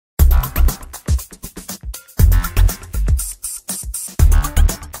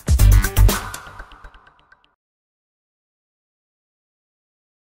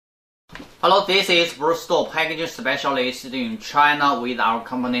Hello, this is Bruce, packaging specialist in China. With our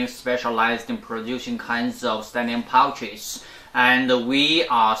company specialized in producing kinds of standing pouches, and we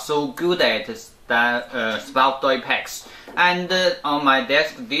are so good at spout doypacks. And on my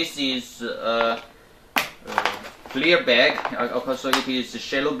desk, this is a clear bag. Okay, so it is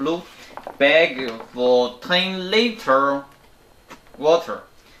shallow blue bag for 10-liter water,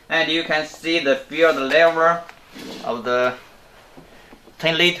 and you can see the filled level of the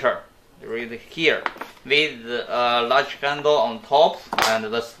 10-liter. Right here, with a large handle on top and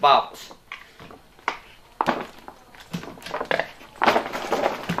the spout.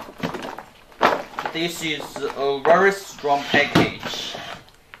 This is a very strong package.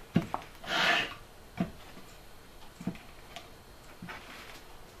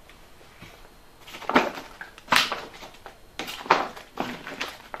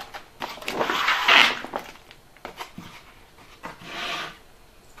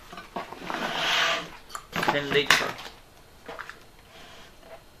 Liter.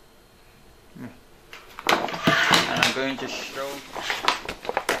 And I'm going to show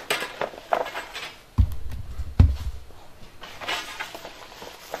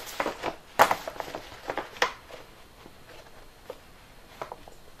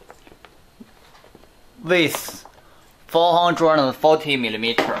width 440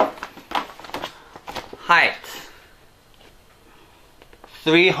 millimeter, height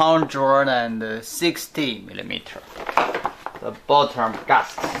 360 millimeter. The bottom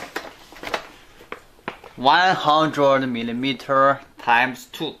gust 100 millimeter times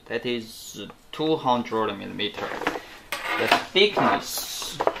 2, that is 200 millimeter. The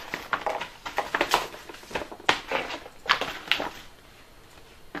thickness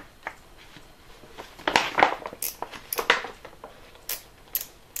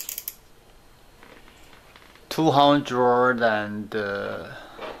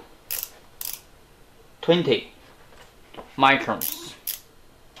 220 microns.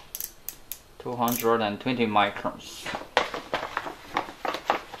 220 microns.